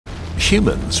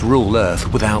Humans rule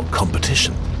Earth without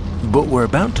competition, but we're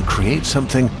about to create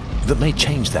something that may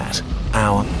change that.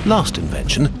 Our last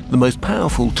invention, the most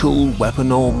powerful tool,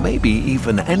 weapon, or maybe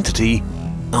even entity,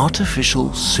 artificial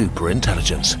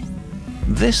superintelligence.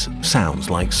 This sounds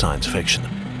like science fiction,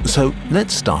 so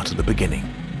let's start at the beginning.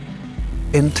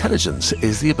 Intelligence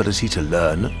is the ability to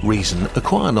learn, reason,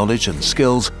 acquire knowledge and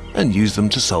skills, and use them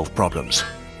to solve problems.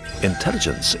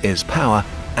 Intelligence is power,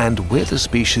 and we're the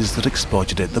species that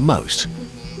exploited it the most.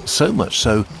 So much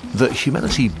so that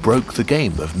humanity broke the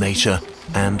game of nature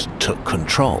and took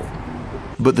control.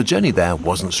 But the journey there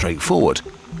wasn't straightforward.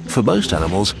 For most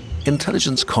animals,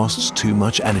 intelligence costs too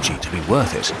much energy to be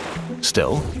worth it.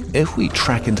 Still, if we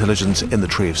track intelligence in the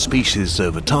tree of species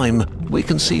over time, we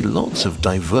can see lots of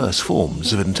diverse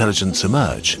forms of intelligence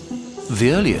emerge.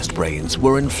 The earliest brains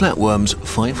were in flatworms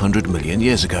 500 million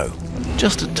years ago,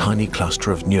 just a tiny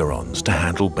cluster of neurons to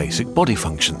handle basic body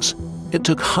functions. It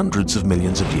took hundreds of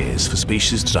millions of years for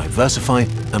species to diversify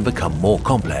and become more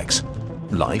complex.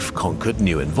 Life conquered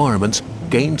new environments,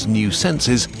 gained new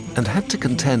senses, and had to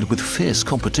contend with fierce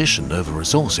competition over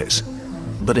resources.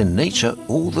 But in nature,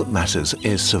 all that matters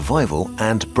is survival,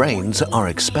 and brains are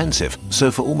expensive,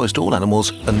 so for almost all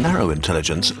animals, a narrow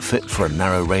intelligence fit for a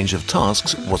narrow range of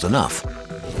tasks was enough.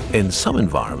 In some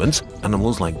environments,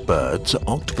 animals like birds,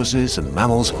 octopuses, and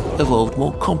mammals evolved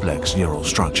more complex neural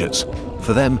structures.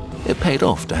 For them, it paid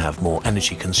off to have more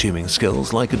energy-consuming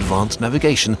skills like advanced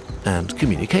navigation and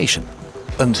communication.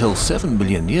 Until 7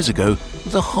 million years ago,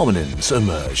 the hominins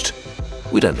emerged.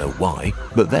 We don't know why,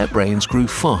 but their brains grew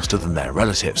faster than their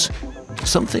relatives.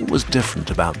 Something was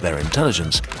different about their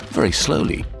intelligence. Very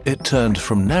slowly, it turned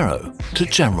from narrow to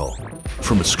general,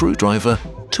 from a screwdriver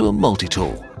to a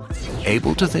multi-tool,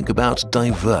 able to think about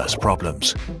diverse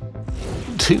problems.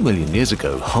 2 million years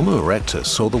ago, Homo erectus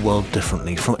saw the world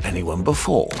differently from anyone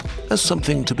before, as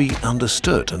something to be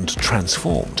understood and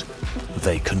transformed.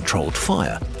 They controlled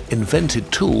fire,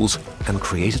 invented tools, and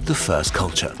created the first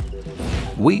culture.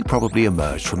 We probably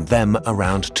emerged from them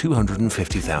around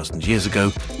 250,000 years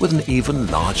ago with an even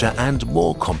larger and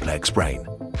more complex brain.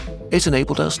 It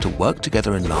enabled us to work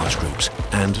together in large groups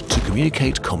and to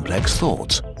communicate complex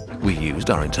thoughts. We used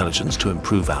our intelligence to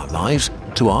improve our lives,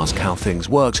 to ask how things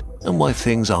worked and why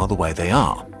things are the way they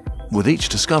are. With each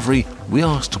discovery, we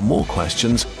asked more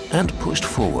questions and pushed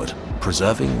forward,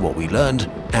 preserving what we learned,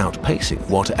 outpacing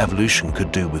what evolution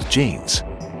could do with genes.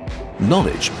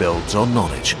 Knowledge builds on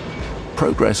knowledge.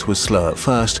 Progress was slow at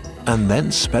first and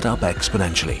then sped up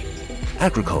exponentially.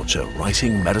 Agriculture,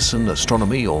 writing, medicine,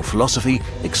 astronomy, or philosophy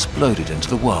exploded into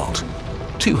the world.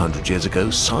 200 years ago,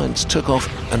 science took off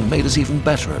and made us even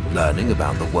better at learning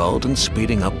about the world and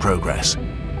speeding up progress.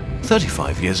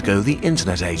 35 years ago, the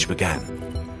internet age began.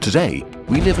 Today,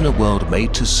 we live in a world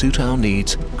made to suit our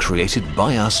needs, created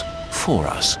by us, for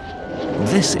us.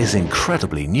 This is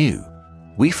incredibly new.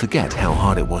 We forget how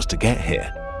hard it was to get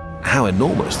here, how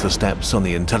enormous the steps on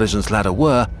the intelligence ladder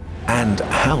were, and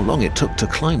how long it took to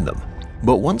climb them.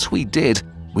 But once we did,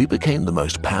 we became the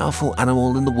most powerful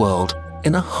animal in the world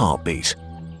in a heartbeat.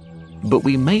 But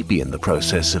we may be in the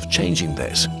process of changing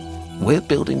this. We're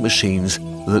building machines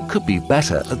that could be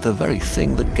better at the very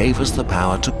thing that gave us the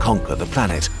power to conquer the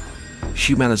planet.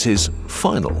 Humanity's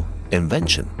final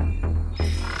invention.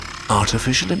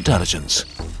 Artificial intelligence.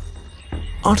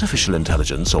 Artificial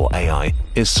intelligence, or AI,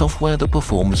 is software that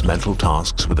performs mental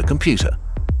tasks with a computer,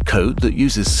 code that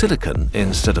uses silicon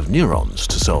instead of neurons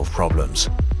to solve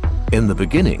problems. In the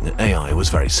beginning, AI was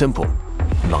very simple.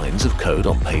 Lines of code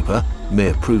on paper,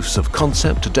 mere proofs of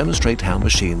concept to demonstrate how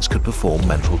machines could perform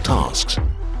mental tasks.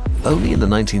 Only in the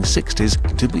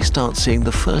 1960s did we start seeing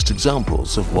the first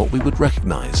examples of what we would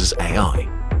recognize as AI.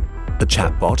 A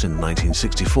chatbot in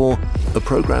 1964, a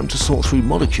program to sort through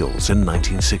molecules in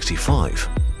 1965.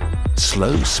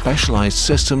 Slow, specialized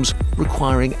systems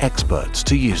requiring experts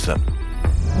to use them.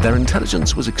 Their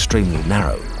intelligence was extremely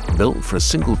narrow, built for a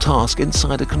single task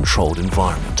inside a controlled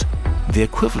environment. The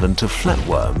equivalent of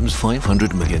flatworms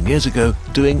 500 million years ago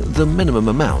doing the minimum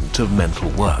amount of mental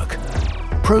work.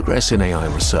 Progress in AI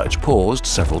research paused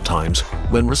several times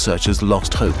when researchers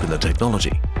lost hope in the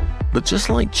technology. But just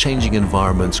like changing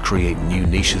environments create new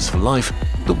niches for life,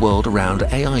 the world around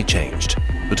AI changed.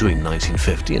 Between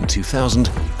 1950 and 2000,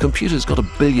 computers got 1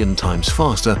 billion times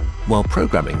faster, while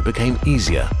programming became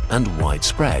easier and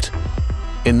widespread.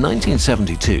 In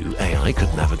 1972, AI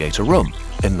could navigate a room.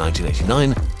 In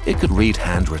 1989, it could read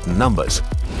handwritten numbers.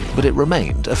 But it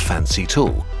remained a fancy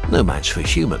tool, no match for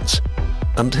humans.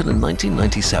 Until in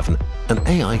 1997, an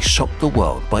AI shocked the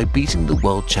world by beating the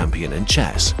world champion in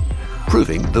chess,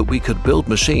 proving that we could build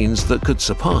machines that could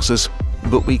surpass us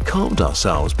But we calmed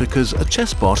ourselves because a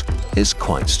chessbot is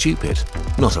quite stupid.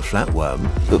 Not a flatworm,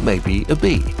 but maybe a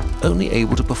bee, only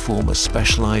able to perform a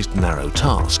specialized narrow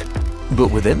task.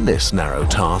 But within this narrow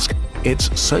task,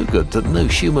 it's so good that no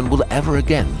human will ever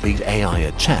again beat AI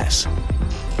at chess.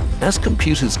 As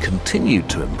computers continued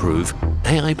to improve,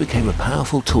 AI became a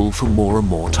powerful tool for more and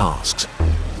more tasks.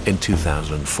 In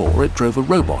 2004, it drove a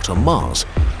robot on Mars.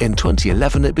 In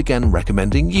 2011, it began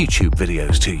recommending YouTube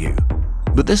videos to you.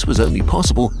 But this was only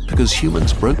possible because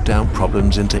humans broke down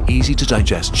problems into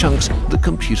easy-to-digest chunks that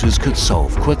computers could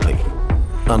solve quickly.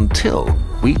 Until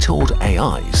we taught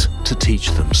AIs to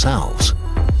teach themselves.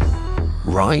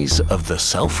 Rise of the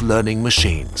self-learning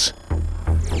machines.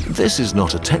 This is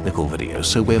not a technical video,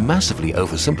 so we're massively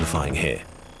oversimplifying here.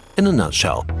 In a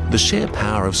nutshell, the sheer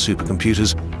power of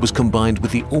supercomputers was combined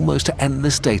with the almost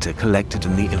endless data collected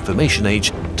in the information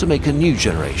age to make a new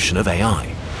generation of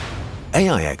AI.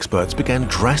 AI experts began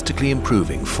drastically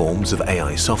improving forms of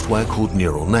AI software called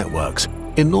neural networks,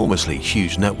 enormously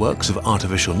huge networks of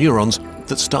artificial neurons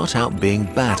that start out being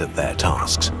bad at their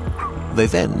tasks. They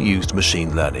then used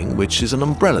machine learning, which is an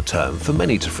umbrella term for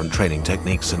many different training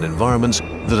techniques and environments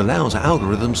that allows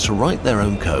algorithms to write their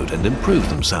own code and improve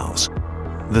themselves.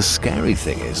 The scary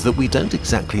thing is that we don't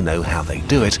exactly know how they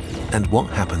do it and what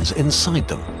happens inside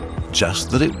them, just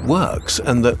that it works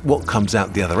and that what comes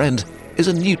out the other end is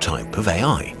a new type of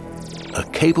AI, a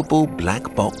capable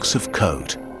black box of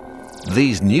code.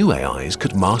 These new AIs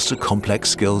could master complex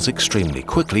skills extremely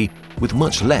quickly with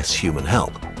much less human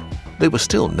help. They were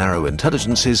still narrow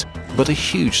intelligences, but a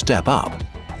huge step up.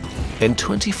 In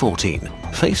 2014,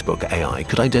 Facebook AI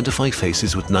could identify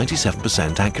faces with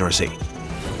 97% accuracy.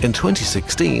 In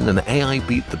 2016, an AI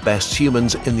beat the best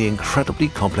humans in the incredibly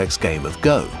complex game of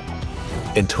Go.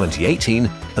 In 2018,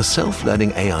 a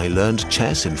self-learning AI learned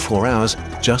chess in 4 hours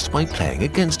just by playing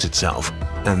against itself,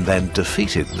 and then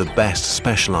defeated the best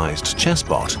specialized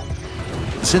chessbot.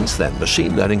 Since then,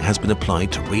 machine learning has been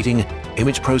applied to reading,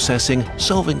 image processing,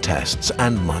 solving tests,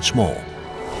 and much more.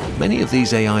 Many of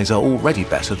these AIs are already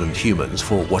better than humans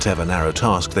for whatever narrow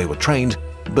task they were trained,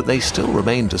 but they still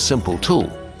remained a simple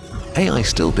tool. AI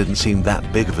still didn't seem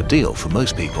that big of a deal for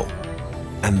most people.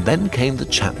 And then came the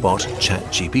chatbot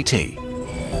ChatGPT.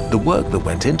 The work that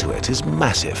went into it is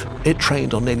massive. It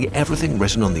trained on nearly everything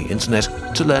written on the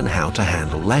internet to learn how to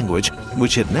handle language,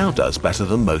 which it now does better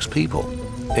than most people.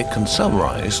 It can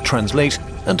summarize, translate,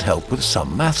 and help with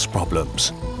some maths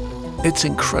problems. It's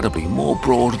incredibly more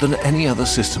broad than any other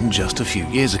system just a few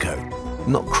years ago,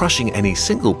 not crushing any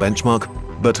single benchmark,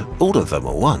 but all of them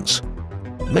at once.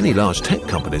 Many large tech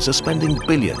companies are spending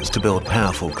billions to build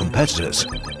powerful competitors.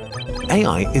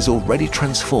 AI is already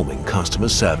transforming customer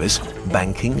service,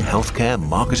 banking, healthcare,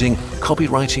 marketing,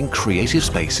 copywriting, creative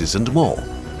spaces, and more.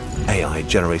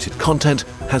 AI-generated content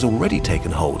has already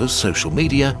taken hold of social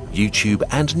media, YouTube,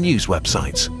 and news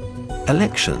websites.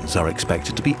 Elections are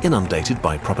expected to be inundated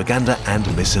by propaganda and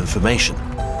misinformation.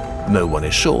 No one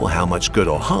is sure how much good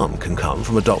or harm can come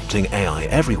from adopting AI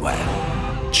everywhere.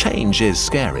 Change is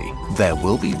scary. There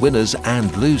will be winners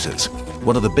and losers.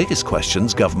 One of the biggest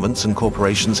questions governments and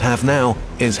corporations have now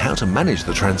is how to manage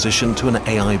the transition to an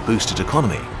AI-boosted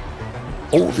economy.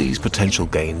 All these potential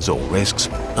gains or risks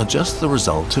are just the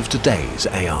result of today's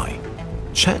AI.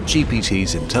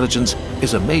 ChatGPT's intelligence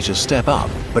is a major step up,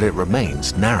 but it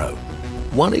remains narrow.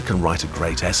 While it can write a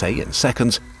great essay in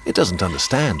seconds, it doesn't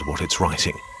understand what it's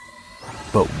writing.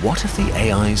 But what if the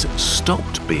AIs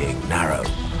stopped being narrow?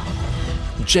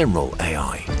 General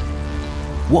AI.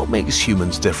 What makes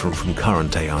humans different from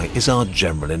current AI is our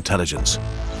general intelligence.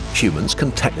 Humans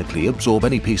can technically absorb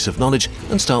any piece of knowledge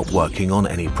and start working on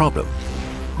any problem.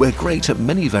 We're great at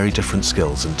many very different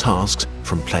skills and tasks,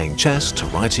 from playing chess to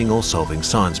writing or solving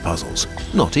science puzzles,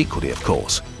 not equally of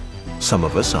course. Some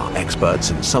of us are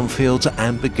experts in some fields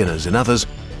and beginners in others,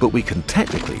 but we can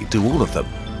technically do all of them.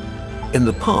 In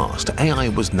the past, AI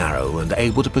was narrow and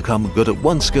able to become good at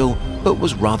one skill, but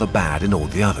was rather bad in all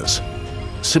the others.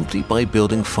 Simply by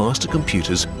building faster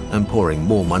computers and pouring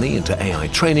more money into AI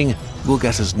training will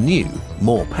get us new,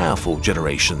 more powerful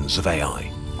generations of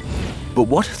AI. But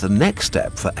what if the next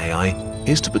step for AI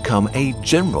is to become a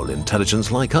general intelligence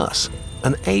like us,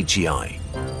 an AGI?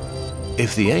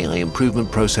 If the AI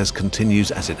improvement process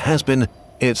continues as it has been,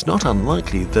 it's not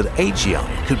unlikely that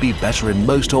AGI could be better in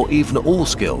most or even all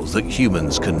skills that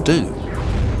humans can do.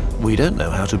 We don't know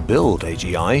how to build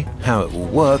AGI, how it will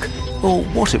work, or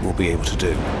what it will be able to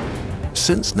do.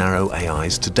 Since narrow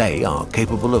AIs today are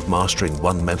capable of mastering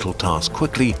one mental task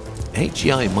quickly,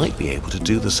 AGI might be able to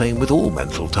do the same with all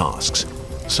mental tasks.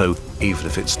 So even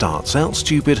if it starts out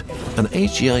stupid, an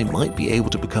AGI might be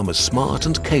able to become as smart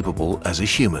and capable as a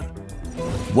human.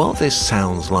 While this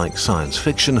sounds like science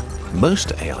fiction,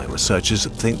 most AI researchers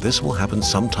think this will happen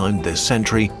sometime this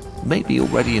century, maybe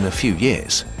already in a few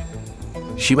years.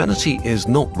 Humanity is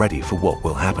not ready for what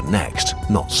will happen next,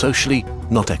 not socially,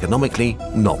 not economically,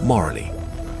 not morally.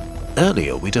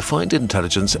 Earlier, we defined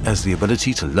intelligence as the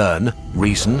ability to learn,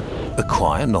 reason,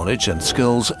 acquire knowledge and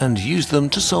skills, and use them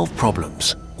to solve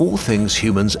problems, all things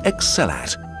humans excel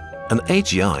at. An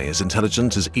AGI as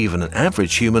intelligent as even an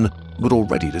average human would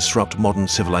already disrupt modern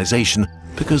civilization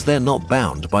because they're not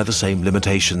bound by the same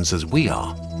limitations as we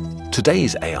are.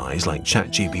 Today's AIs like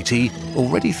ChatGPT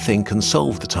already think and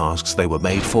solve the tasks they were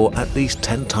made for at least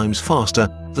 10 times faster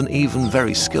than even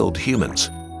very skilled humans.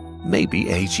 Maybe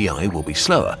AGI will be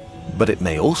slower, but it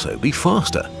may also be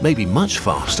faster, maybe much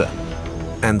faster.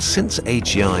 And since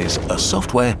AGIs are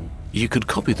software, you could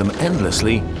copy them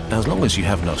endlessly as long as you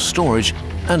have enough storage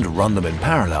and run them in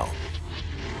parallel.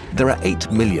 There are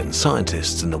 8 million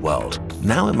scientists in the world.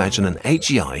 Now imagine an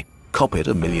AGI copied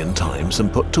 1 million times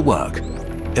and put to work.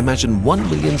 Imagine 1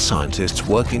 million scientists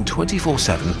working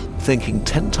 24/7, thinking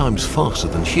 10 times faster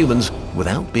than humans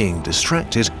without being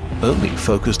distracted, only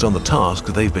focused on the task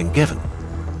they've been given.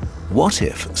 What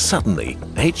if, suddenly,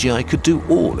 AGI could do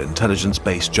all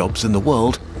intelligence-based jobs in the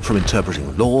world, from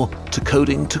interpreting law to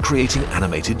coding to creating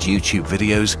animated YouTube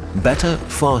videos, better,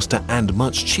 faster, and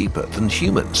much cheaper than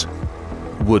humans?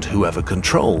 Would whoever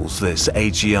controls this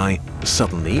AGI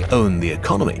suddenly own the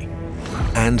economy?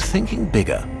 And thinking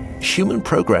bigger, human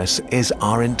progress is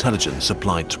our intelligence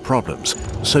applied to problems,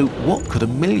 so what could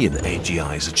 1 million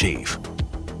AGIs achieve?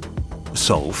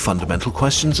 Solve fundamental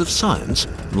questions of science,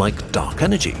 like dark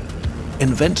energy.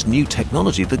 Invent new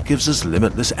technology that gives us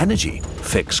limitless energy,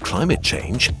 fix climate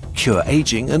change, cure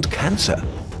aging and cancer.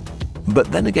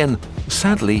 But then again,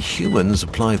 sadly, humans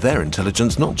apply their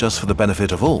intelligence not just for the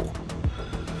benefit of all.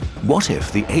 What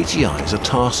if the AGIs are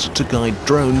tasked to guide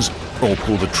drones or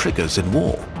pull the triggers in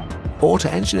war? Or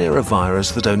to engineer a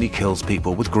virus that only kills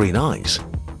people with green eyes?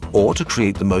 Or to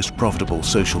create the most profitable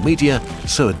social media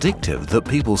so addictive that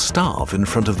people starve in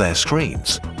front of their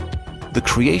screens? The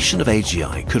creation of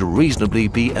AGI could reasonably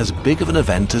be as big of an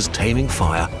event as taming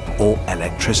fire or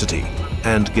electricity,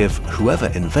 and give whoever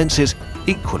invents it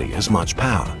equally as much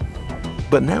power.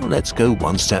 But now let's go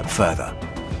one step further.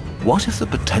 What if the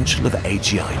potential of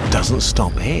AGI doesn't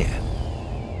stop here?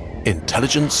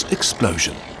 Intelligence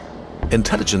explosion.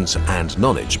 Intelligence and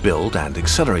knowledge build and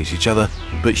accelerate each other,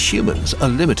 but humans are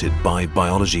limited by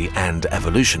biology and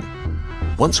evolution.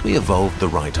 Once we evolved the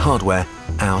right hardware,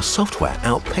 our software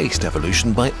outpaced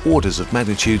evolution by orders of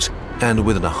magnitudes, and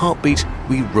within a heartbeat,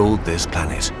 we ruled this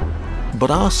planet. But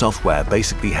our software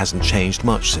basically hasn't changed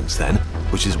much since then,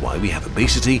 which is why we have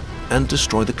obesity and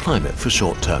destroy the climate for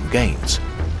short-term gains.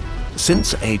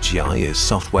 Since AGI is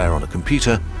software on a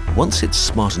computer, once it's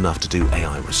smart enough to do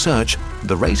AI research,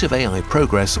 the rate of AI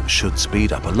progress should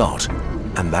speed up a lot,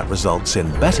 and that results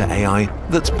in better AI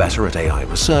that's better at AI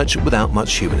research without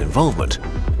much human involvement.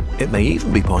 It may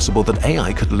even be possible that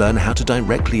AI could learn how to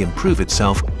directly improve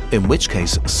itself, in which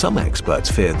case some experts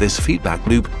fear this feedback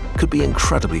loop could be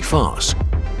incredibly fast.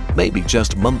 Maybe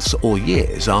just months or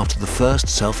years after the first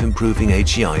self-improving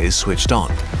AGI is switched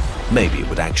on. Maybe it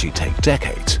would actually take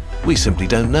decades. We simply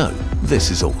don't know.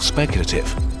 This is all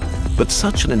speculative. But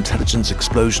such an intelligence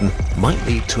explosion might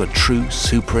lead to a true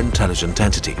super-intelligent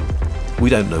entity. We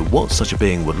don't know what such a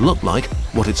being would look like,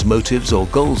 what its motives or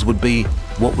goals would be,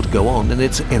 what would go on in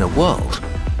its inner world.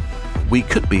 We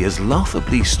could be as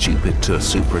laughably stupid to a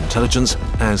superintelligence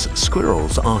as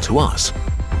squirrels are to us,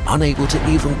 unable to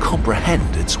even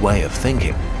comprehend its way of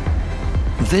thinking.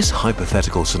 This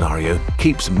hypothetical scenario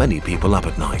keeps many people up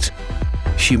at night.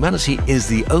 Humanity is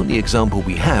the only example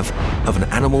we have of an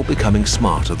animal becoming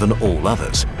smarter than all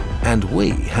others, and we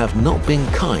have not been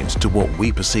kind to what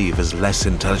we perceive as less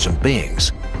intelligent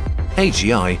beings.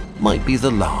 AGI might be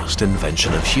the last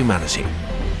invention of humanity.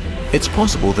 It's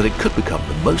possible that it could become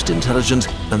the most intelligent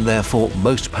and therefore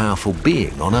most powerful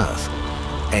being on Earth.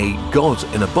 A god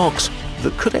in a box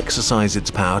that could exercise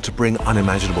its power to bring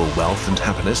unimaginable wealth and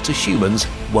happiness to humans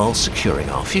while securing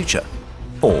our future.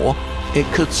 Or it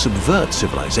could subvert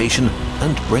civilization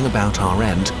and bring about our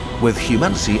end, with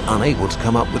humanity unable to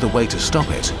come up with a way to stop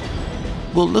it.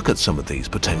 We'll look at some of these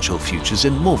potential futures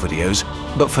in more videos,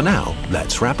 but for now,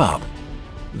 let's wrap up.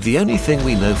 The only thing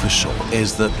we know for sure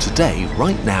is that today,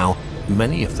 right now,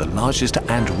 many of the largest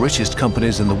and richest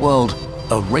companies in the world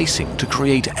are racing to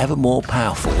create ever more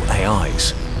powerful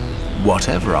AIs.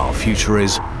 Whatever our future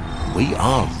is, we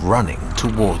are running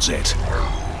towards it.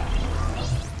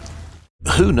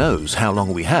 Who knows how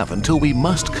long we have until we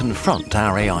must confront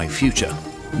our AI future?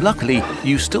 Luckily,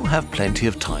 you still have plenty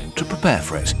of time to prepare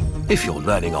for it, if you're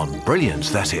learning on Brilliant,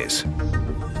 that is.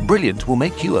 Brilliant will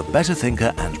make you a better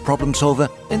thinker and problem solver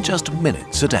in just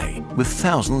minutes a day, with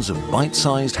thousands of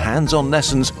bite-sized hands-on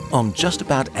lessons on just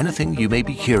about anything you may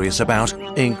be curious about,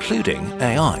 including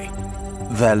AI.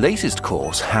 Their latest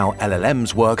course, How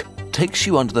LLMs Work, takes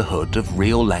you under the hood of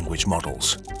real language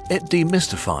models. It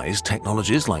demystifies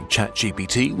technologies like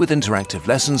ChatGPT with interactive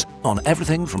lessons on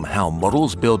everything from how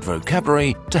models build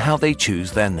vocabulary to how they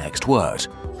choose their next word.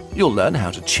 You'll learn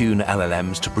how to tune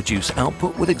LLMs to produce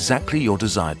output with exactly your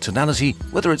desired tonality,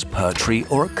 whether it's poetry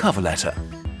or a cover letter.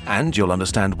 And you'll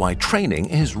understand why training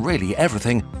is really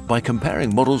everything by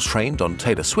comparing models trained on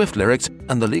Taylor Swift lyrics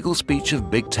and the legal speech of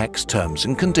big tech's terms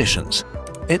and conditions.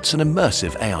 It's an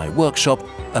immersive AI workshop,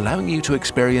 allowing you to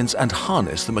experience and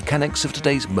harness the mechanics of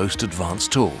today's most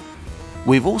advanced tool.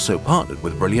 We've also partnered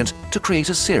with Brilliant to create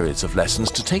a series of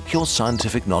lessons to take your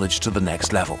scientific knowledge to the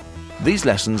next level. These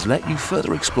lessons let you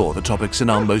further explore the topics in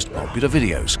our most popular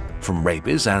videos, from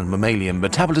rabies and mammalian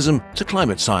metabolism to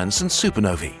climate science and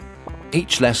supernovae.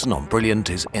 Each lesson on Brilliant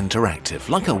is interactive,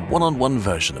 like a one-on-one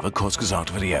version of a Kurzgesagt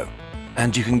video.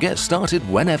 And you can get started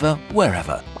whenever,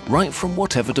 wherever, right from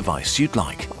whatever device you'd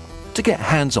like. To get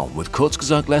hands-on with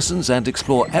Kurzgesagt lessons and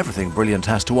explore everything Brilliant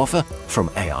has to offer,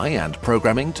 from AI and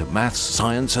programming to maths,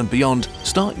 science and beyond,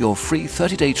 start your free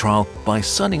 30-day trial by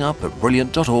signing up at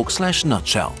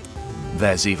brilliant.org/nutshell.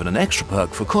 There's even an extra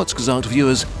perk for Kurzgesagt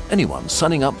viewers. Anyone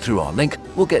signing up through our link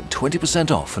will get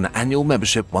 20% off an annual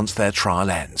membership once their trial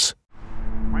ends.